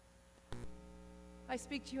I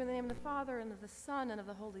speak to you in the name of the Father, and of the Son, and of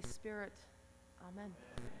the Holy Spirit. Amen.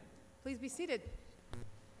 Please be seated.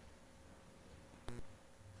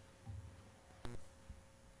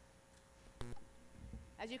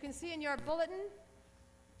 As you can see in your bulletin,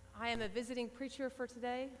 I am a visiting preacher for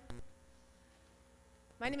today.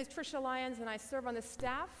 My name is Tricia Lyons, and I serve on the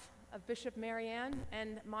staff of Bishop Marianne,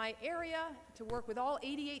 and my area to work with all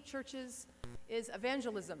 88 churches is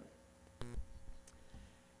evangelism.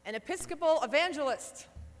 An Episcopal evangelist.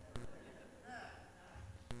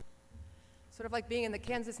 Sort of like being in the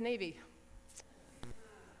Kansas Navy.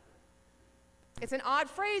 It's an odd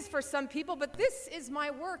phrase for some people, but this is my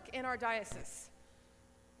work in our diocese,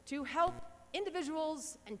 to help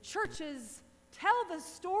individuals and churches tell the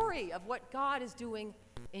story of what God is doing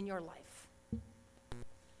in your life.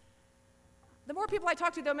 The more people I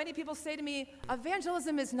talk to, though, many people say to me,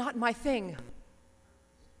 evangelism is not my thing.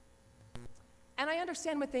 And I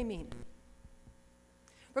understand what they mean.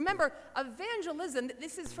 Remember, evangelism,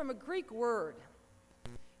 this is from a Greek word,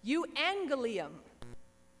 euangelium.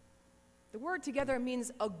 The word together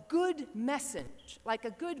means a good message, like a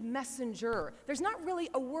good messenger. There's not really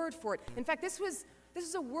a word for it. In fact, this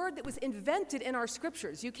is a word that was invented in our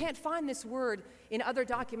scriptures. You can't find this word in other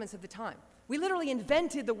documents of the time. We literally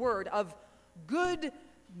invented the word of good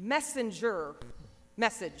messenger,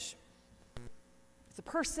 message. It's a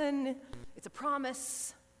person, it's a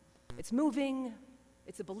promise, it's moving,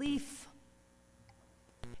 it's a belief.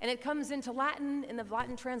 And it comes into Latin, in the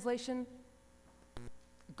Latin translation,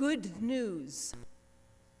 good news.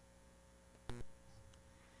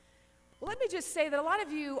 Well, let me just say that a lot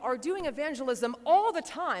of you are doing evangelism all the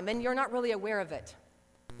time, and you're not really aware of it.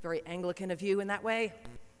 Very Anglican of you in that way.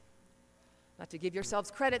 Not to give yourselves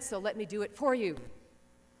credit, so let me do it for you.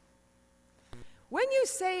 When you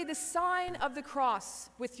say the sign of the cross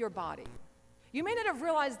with your body, you may not have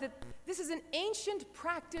realized that this is an ancient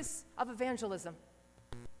practice of evangelism.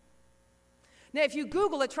 Now, if you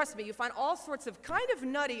Google it, trust me, you find all sorts of kind of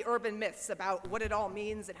nutty urban myths about what it all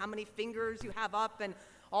means and how many fingers you have up and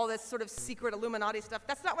all this sort of secret Illuminati stuff.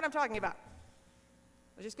 That's not what I'm talking about.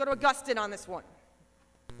 Let's just go to Augustine on this one.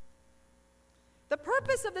 The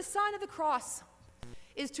purpose of the sign of the cross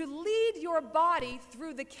is to lead your body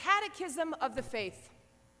through the catechism of the faith.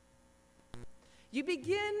 You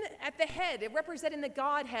begin at the head, representing the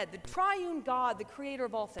Godhead, the triune God, the creator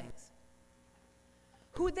of all things,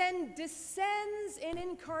 who then descends in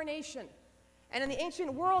incarnation. And in the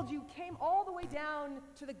ancient world, you came all the way down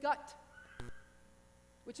to the gut,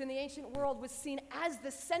 which in the ancient world was seen as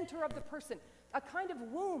the center of the person, a kind of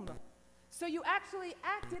womb. So you actually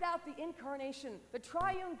acted out the incarnation. The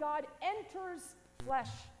triune God enters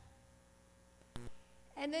flesh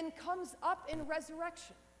and then comes up in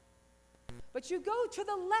resurrection. But you go to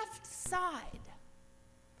the left side.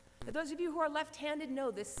 Now, those of you who are left-handed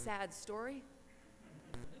know this sad story.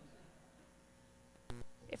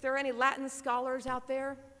 If there are any Latin scholars out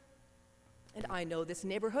there, and I know this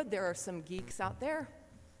neighborhood, there are some geeks out there,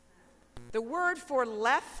 the word for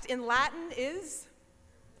left in Latin is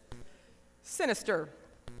sinister.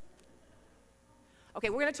 Okay,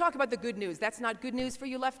 we're going to talk about the good news. That's not good news for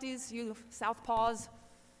you lefties, you southpaws.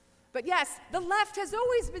 But yes, the left has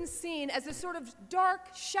always been seen as a sort of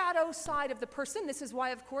dark shadow side of the person. This is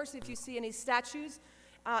why, of course, if you see any statues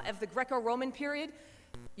of the Greco-Roman period,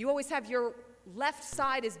 you always have your left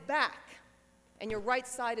side is back and your right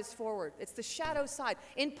side is forward. It's the shadow side.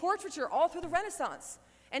 In portraiture, all through the Renaissance,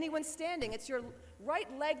 anyone standing, it's your right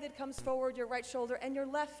leg that comes forward, your right shoulder, and your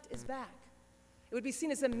left is back. It would be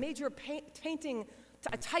seen as a major painting,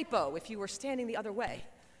 a typo if you were standing the other way.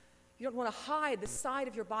 You don't want to hide the side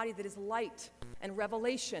of your body that is light and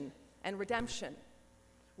revelation and redemption,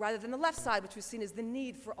 rather than the left side, which was seen as the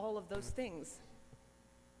need for all of those things.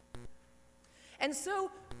 And so,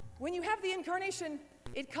 when you have the incarnation,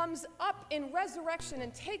 it comes up in resurrection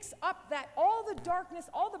and takes up that all the darkness,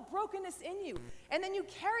 all the brokenness in you, and then you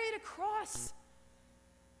carry it across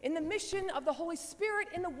in the mission of the Holy Spirit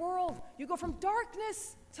in the world. You go from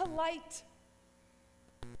darkness to light.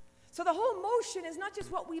 So the whole motion is not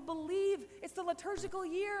just what we believe, it's the liturgical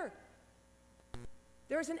year.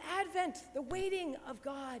 There's an Advent, the waiting of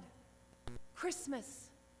God, Christmas,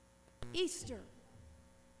 Easter,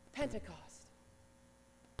 Pentecost.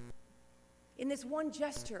 In this one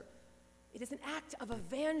gesture, it is an act of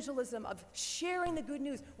evangelism, of sharing the good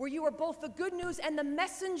news, where you are both the good news and the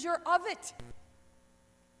messenger of it.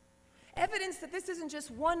 Evidence that this isn't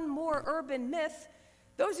just one more urban myth.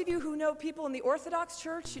 Those of you who know people in the Orthodox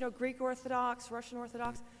Church, you know, Greek Orthodox, Russian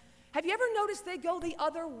Orthodox, have you ever noticed they go the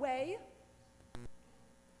other way?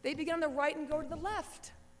 They begin on the right and go to the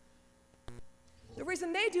left. The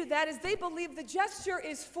reason they do that is they believe the gesture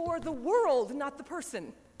is for the world, not the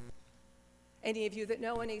person. Any of you that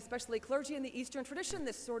know any, especially clergy in the Eastern tradition,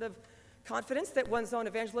 this sort of confidence that one's own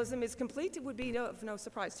evangelism is complete, it would be of no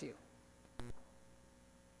surprise to you.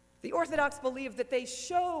 The Orthodox believe that they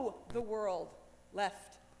show the world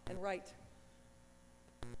left and right.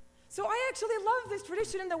 So I actually love this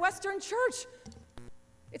tradition in the Western Church.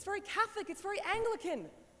 It's very Catholic, it's very Anglican.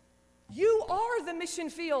 You are the mission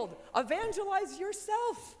field. Evangelize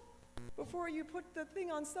yourself before you put the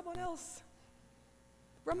thing on someone else.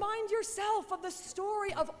 Remind yourself of the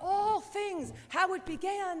story of all things, how it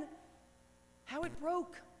began, how it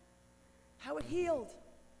broke, how it healed,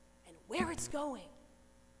 and where it's going.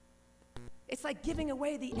 It's like giving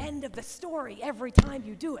away the end of the story every time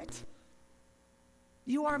you do it.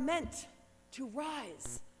 You are meant to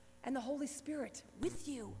rise, and the Holy Spirit with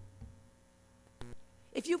you.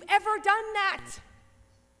 If you've ever done that,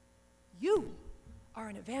 you are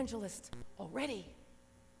an evangelist already.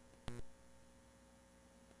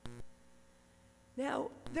 Now,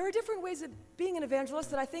 there are different ways of being an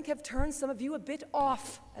evangelist that I think have turned some of you a bit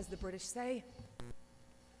off, as the British say.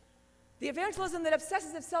 The evangelism that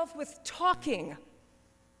obsesses itself with talking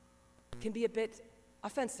can be a bit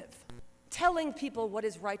offensive, telling people what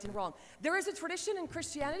is right and wrong. There is a tradition in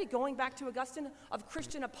Christianity, going back to Augustine, of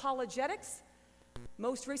Christian apologetics.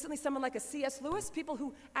 Most recently, someone like a C.S. Lewis, people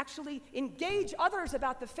who actually engage others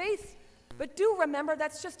about the faith, but do remember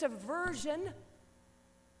that's just a version,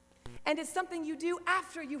 and it's something you do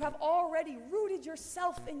after you have already rooted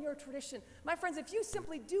yourself in your tradition. My friends, if you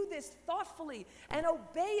simply do this thoughtfully and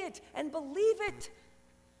obey it and believe it,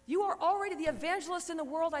 you are already the evangelist in the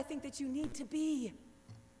world I think that you need to be,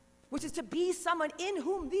 which is to be someone in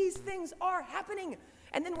whom these things are happening.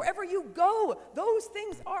 And then wherever you go, those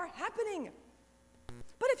things are happening.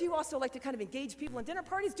 But if you also like to kind of engage people in dinner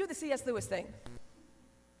parties, do the C.S. Lewis thing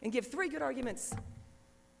and give 3 good arguments.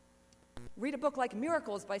 Read a book like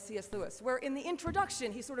Miracles by C.S. Lewis, where in the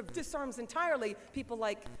introduction he sort of disarms entirely people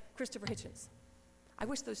like Christopher Hitchens. I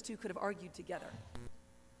wish those two could have argued together.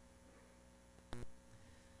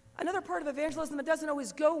 Another part of evangelism that doesn't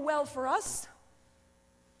always go well for us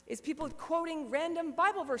is people quoting random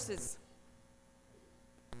Bible verses.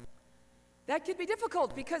 That could be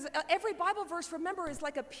difficult because every Bible verse, remember, is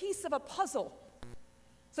like a piece of a puzzle.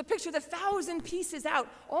 So picture the 1,000 pieces out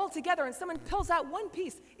all together and someone pulls out one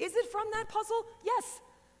piece. Is it from that puzzle? Yes.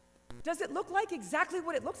 Does it look like exactly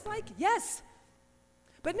what it looks like? Yes.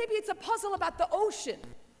 But maybe it's a puzzle about the ocean.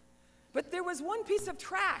 But there was one piece of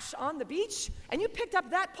trash on the beach and you picked up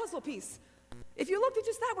that puzzle piece. If you looked at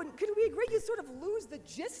just that one, could we agree you sort of lose the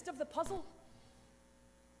gist of the puzzle?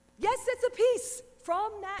 Yes, it's a piece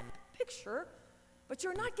from that picture, but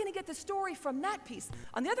you're not going to get the story from that piece.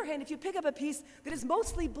 On the other hand, if you pick up a piece that is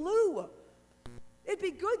mostly blue, it'd be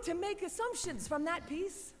good to make assumptions from that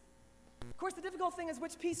piece. Of course, the difficult thing is,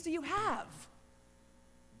 which piece do you have?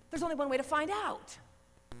 There's only one way to find out.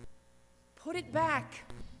 Put it back.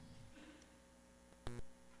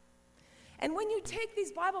 And when you take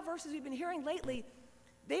these Bible verses we've been hearing lately,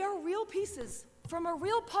 they are real pieces from a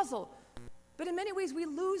real puzzle. But in many ways, we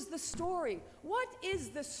lose the story. What is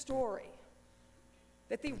the story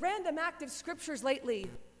that the random act of scriptures lately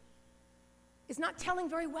is not telling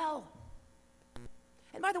very well?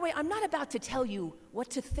 And by the way, I'm not about to tell you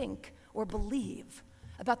what to think or believe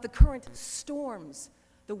about the current storms,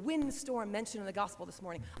 the windstorm mentioned in the gospel this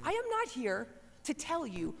morning. I am not here to tell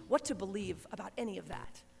you what to believe about any of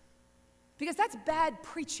that, because that's bad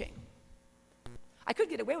preaching. I could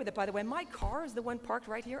get away with it, by the way. My car is the one parked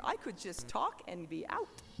right here. I could just talk and be out.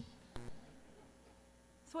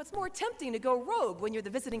 So it's more tempting to go rogue when you're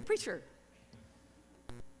the visiting preacher.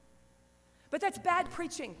 But that's bad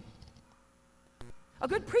preaching. A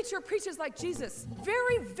good preacher preaches like Jesus,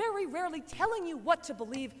 very, very rarely telling you what to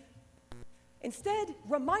believe, instead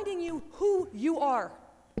reminding you who you are.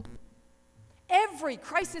 Every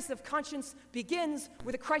crisis of conscience begins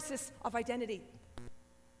with a crisis of identity.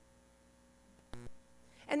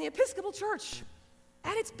 And the Episcopal Church,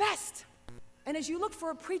 at its best, and as you look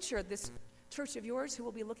for a preacher, this church of yours who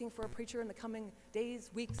will be looking for a preacher in the coming days,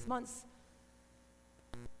 weeks, months,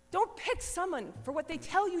 don't pick someone for what they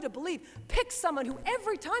tell you to believe. Pick someone who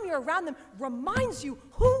every time you're around them reminds you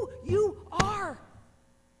who you are.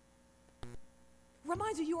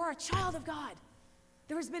 Reminds you are a child of God.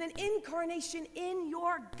 There has been an incarnation in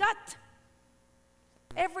your gut.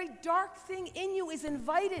 Every dark thing in you is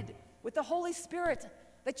invited with the Holy Spirit,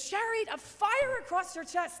 the chariot of fire across your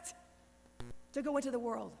chest, to go into the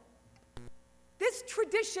world. This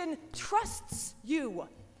tradition trusts you.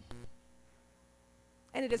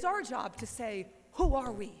 And it is our job to say, who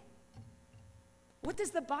are we? What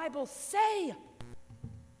does the Bible say?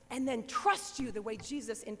 And then trust you the way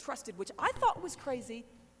Jesus entrusted, which I thought was crazy,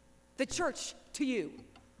 the church to you.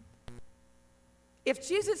 If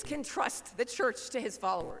Jesus can trust the church to his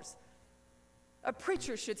followers, a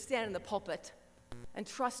preacher should stand in the pulpit and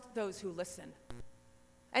trust those who listen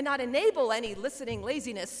and not enable any listening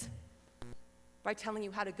laziness by telling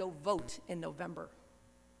you how to go vote in November.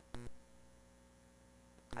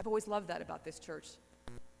 I've always loved that about this church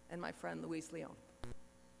and my friend Luis Leon.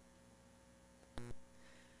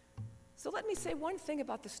 So let me say one thing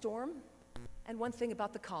about the storm and one thing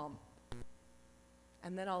about the calm,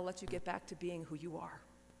 and then I'll let you get back to being who you are.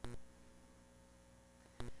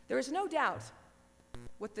 There is no doubt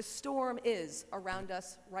what the storm is around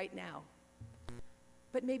us right now,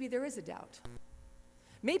 but maybe there is a doubt.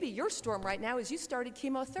 Maybe your storm right now is you started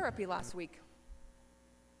chemotherapy last week.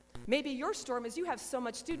 Maybe your storm is you have so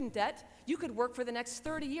much student debt, you could work for the next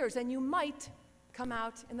 30 years and you might come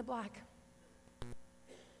out in the black.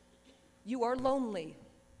 You are lonely.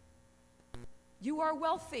 You are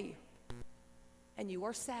wealthy. And you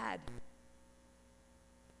are sad.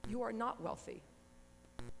 You are not wealthy.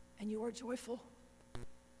 And you are joyful.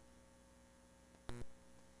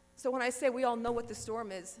 So when I say we all know what the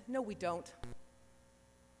storm is, no, we don't.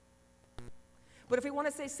 But if we want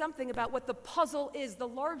to say something about what the puzzle is, the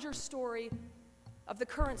larger story of the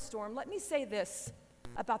current storm, let me say this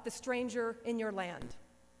about the stranger in your land.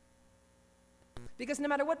 Because no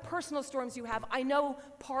matter what personal storms you have, I know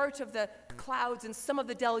part of the clouds and some of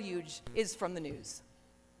the deluge is from the news.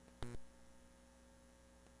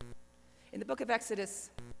 In the book of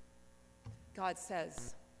Exodus, God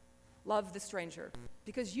says, love the stranger,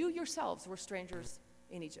 because you yourselves were strangers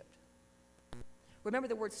in Egypt. Remember,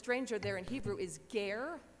 the word stranger there in Hebrew is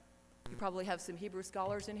ger. You probably have some Hebrew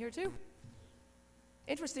scholars in here too.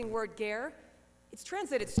 Interesting word, ger. It's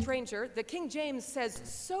translated stranger. The King James says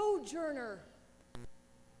sojourner.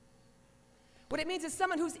 What it means is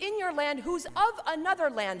someone who's in your land, who's of another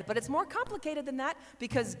land. But it's more complicated than that,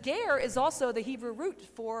 because ger is also the Hebrew root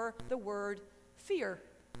for the word fear.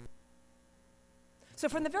 So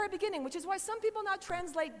from the very beginning, which is why some people now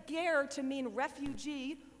translate ger to mean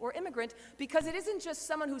refugee or immigrant, because it isn't just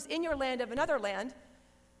someone who's in your land of another land.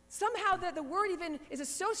 Somehow the word even is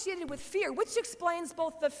associated with fear, which explains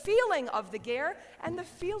both the feeling of the ger and the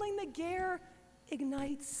feeling the ger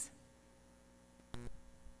ignites.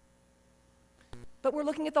 But we're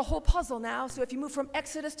looking at the whole puzzle now, so if you move from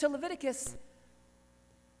Exodus to Leviticus,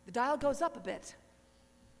 the dial goes up a bit.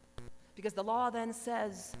 Because the law then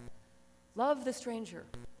says, love the stranger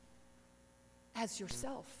as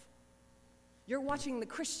yourself. You're watching the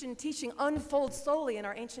Christian teaching unfold slowly in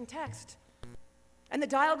our ancient text. And the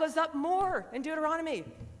dial goes up more in Deuteronomy.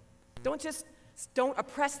 Don't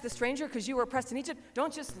oppress the stranger because you were oppressed in Egypt.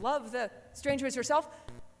 Don't just love the stranger as yourself.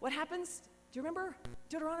 What happens? Do you remember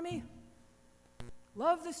Deuteronomy?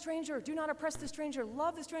 Love the stranger. Do not oppress the stranger.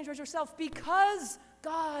 Love the stranger as yourself, because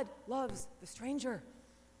God loves the stranger.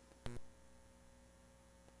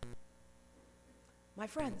 My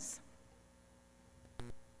friends,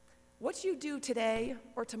 what you do today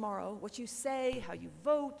or tomorrow, what you say, how you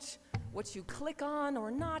vote, what you click on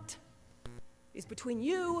or not, is between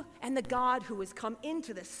you and the God who has come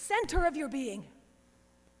into the center of your being.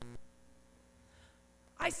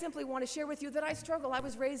 I simply want to share with you that I struggle. I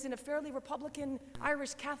was raised in a fairly Republican,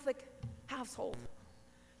 Irish Catholic household.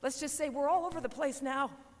 Let's just say we're all over the place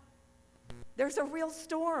now. There's a real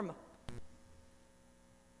storm.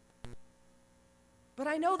 But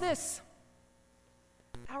I know this.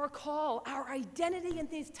 Our call, our identity in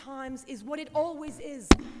these times is what it always is.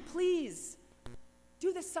 Please,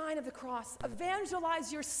 do the sign of the cross.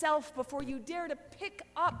 Evangelize yourself before you dare to pick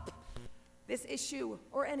up this issue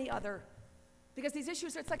or any other. Because these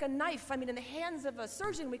issues, it's like a knife. I mean, in the hands of a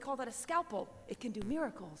surgeon, we call that a scalpel. It can do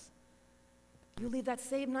miracles. You leave that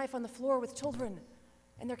same knife on the floor with children,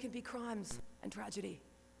 and there can be crimes and tragedy.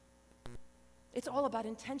 It's all about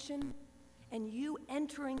intention and you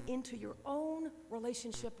entering into your own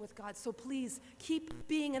relationship with God. So please, keep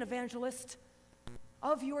being an evangelist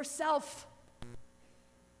of yourself.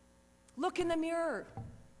 Look in the mirror.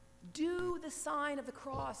 Do the sign of the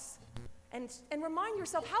cross. And remind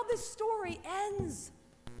yourself how this story ends,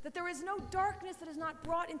 that there is no darkness that is not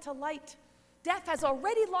brought into light. Death has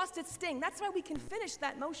already lost its sting. That's why we can finish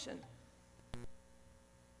that motion.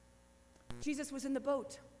 Jesus was in the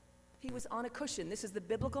boat. He was on a cushion. This is the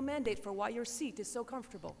biblical mandate for why your seat is so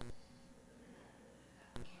comfortable.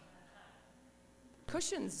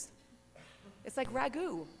 Cushions. It's like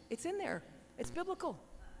ragu. It's in there. It's biblical.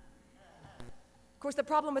 Of course, the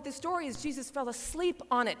problem with this story is Jesus fell asleep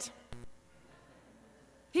on it.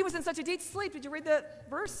 He was in such a deep sleep. Did you read the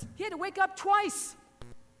verse? He had to wake up twice.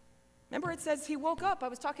 Remember, it says he woke up. I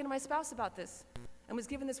was talking to my spouse about this and was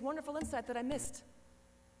given this wonderful insight that I missed.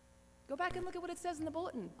 Go back and look at what it says in the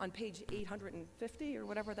bulletin on page 850 or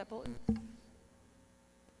whatever that bulletin.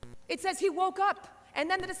 It says he woke up, and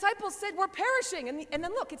then the disciples said, we're perishing. And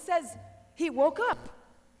then look, it says he woke up.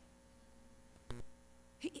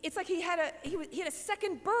 It's like he had a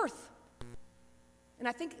second birth. And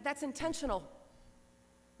I think that's intentional.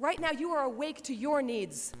 Right now, you are awake to your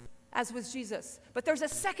needs, as was Jesus. But there's a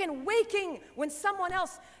second waking when someone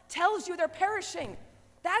else tells you they're perishing.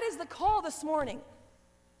 That is the call this morning.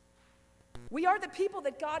 We are the people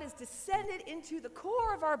that God has descended into the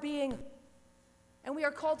core of our being, and we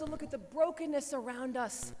are called to look at the brokenness around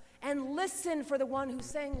us and listen for the one who's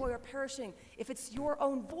saying we are perishing, if it's your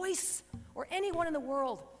own voice or anyone in the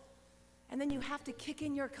world. And then you have to kick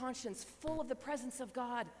in your conscience full of the presence of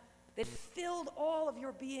God that filled all of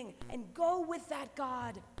your being, and go with that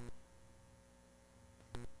God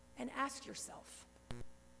and ask yourself,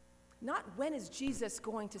 not when is Jesus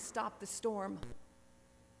going to stop the storm?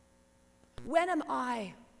 When am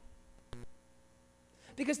I?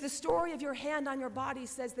 Because the story of your hand on your body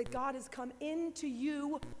says that God has come into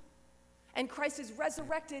you and Christ is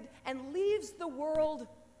resurrected and leaves the world.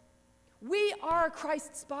 We are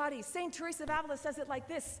Christ's body. St. Teresa of Avila says it like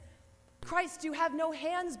this: Christ, you have no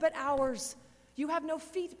hands but ours. You have no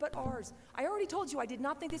feet but ours. I already told you I did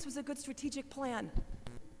not think this was a good strategic plan.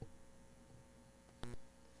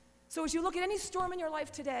 So as you look at any storm in your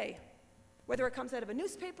life today, whether it comes out of a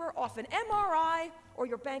newspaper, off an MRI, or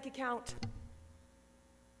your bank account,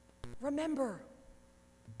 remember,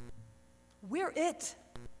 we're it.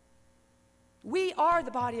 We are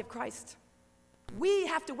the body of Christ. We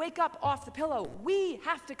have to wake up off the pillow. We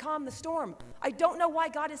have to calm the storm. I don't know why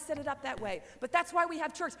God has set it up that way, but that's why we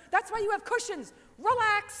have church. That's why you have cushions.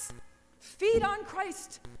 Relax. Feed on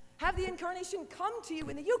Christ. Have the incarnation come to you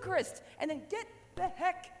in the Eucharist, and then get the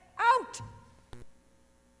heck out.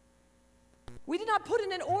 We did not put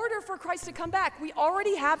in an order for Christ to come back. We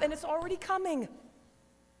already have, and it's already coming.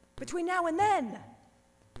 Between now and then,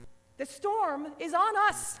 the storm is on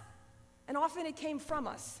us, and often it came from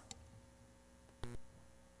us.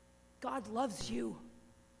 God loves you.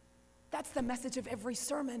 That's the message of every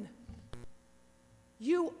sermon.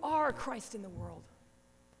 You are Christ in the world.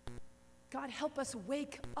 God, help us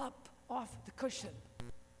wake up off the cushion.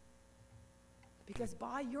 Because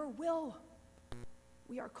by your will,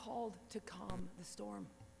 we are called to calm the storm.